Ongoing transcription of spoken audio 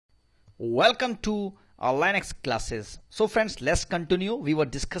Welcome to our Linux classes. So friends, let's continue. We were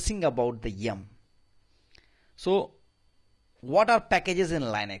discussing about the yum. So what are packages in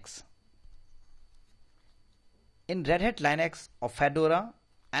Linux? In Red Hat Linux or Fedora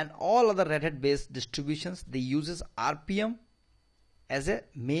and all other Red Hat based distributions, they uses RPM as a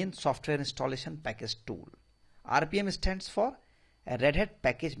main software installation package tool. RPM stands for a Red Hat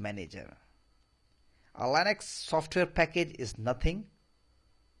Package Manager. A Linux software package is nothing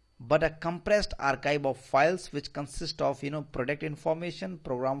but a compressed archive of files which consist of product information,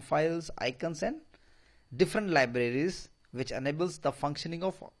 program files, icons and different libraries which enables the functioning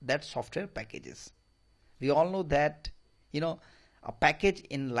of that software packages. We all know that a package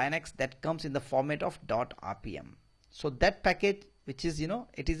in Linux that comes in the format of .rpm. So that package which is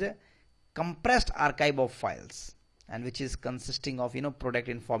it is a compressed archive of files and which is consisting of product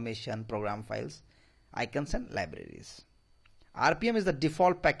information, program files, icons and libraries. RPM is the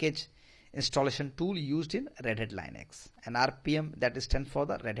default package installation tool used in Red Hat Linux, and RPM that stands for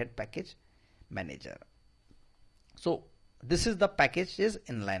the Red Hat Package Manager. So this is the packages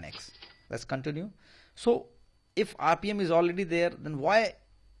in Linux. Let's continue. So if RPM is already there, then why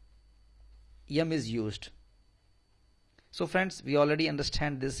yum is used? So friends, we already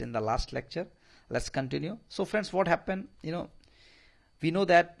understand this in the last lecture. Let's continue. So friends, what happened? We know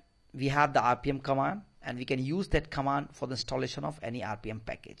that we have the RPM command and we can use that command for the installation of any RPM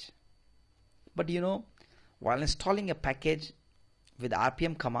package. But while installing a package with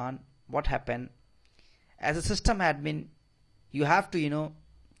RPM command, what happened? As a system admin, you have to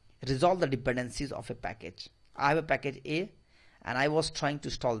resolve the dependencies of a package. I have a package A and I was trying to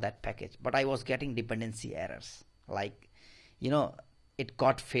install that package, but I was getting dependency errors like it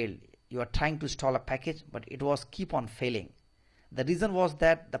got failed. You are trying to install a package but it was keep on failing. The reason was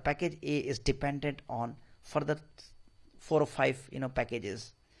that the package A is dependent on further 4 or 5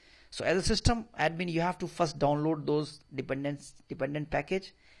 packages. So as a system admin, you have to first download those dependent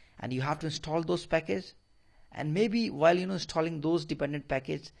package and you have to install those packages, and maybe while installing those dependent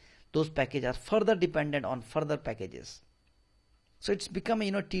package, those packages are further dependent on further packages. So it's become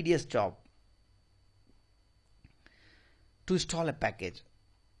a tedious job to install a package.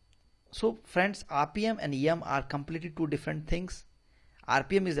 So friends, RPM and yum are completely two different things.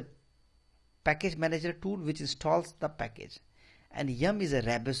 RPM is a package manager tool which installs the package, and yum is a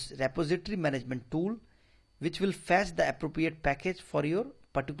repository management tool which will fetch the appropriate package for your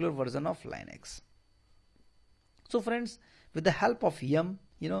particular version of Linux. So friends, with the help of yum,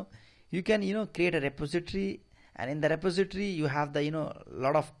 you can create a repository, and in the repository you have the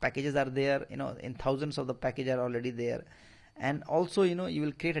lot of packages are there, in thousands of the packages are already there. And also you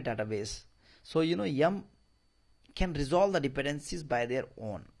will create a database. So yum can resolve the dependencies by their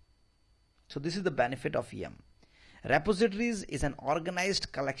own. So this is the benefit of yum. Repositories is an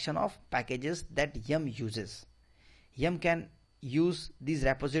organized collection of packages that yum uses. Yum can use these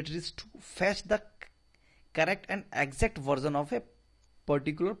repositories to fetch the correct and exact version of a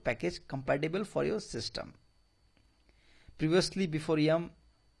particular package compatible for your system. Previously, before yum,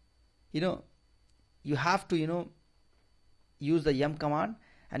 you have to use the yum command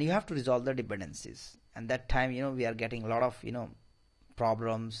and you have to resolve the dependencies, and that time we are getting a lot of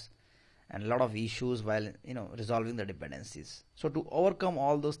problems and a lot of issues while resolving the dependencies. So to overcome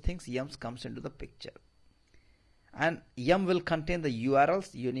all those things, yum comes into the picture, and yum will contain the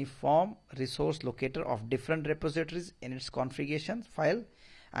URLs, uniform resource locator of different repositories in its configuration file,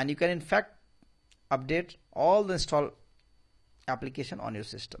 and you can in fact update all the installed application on your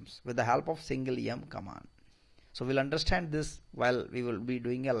systems with the help of single yum command. So we'll understand this while we will be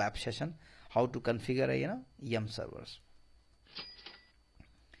doing a lab session, how to configure a yum servers.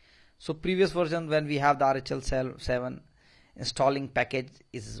 So previous version, when we have the RHEL 7, installing package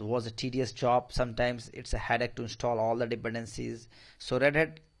was a tedious job. Sometimes it's a headache to install all the dependencies. So Red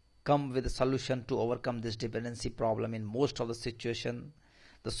Hat come with a solution to overcome this dependency problem in most of the situation.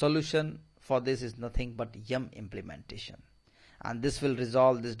 The solution for this is nothing but yum implementation, and this will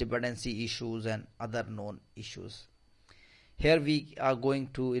resolve this dependency issues and other known issues. Here we are going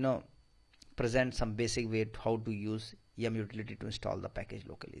to present some basic way to how to use yum utility to install the package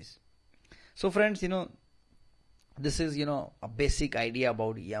locally. So friends, this is a basic idea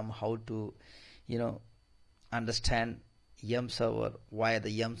about yum, how to understand yum server, why the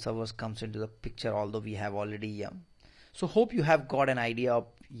yum servers comes into the picture, although we have already yum. So hope you have got an idea of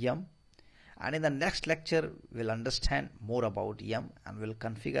yum. And in the next lecture, we'll understand more about yum and we'll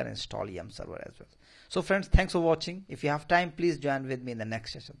configure and install yum server as well. So friends, thanks for watching. If you have time, please join with me in the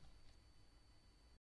next session.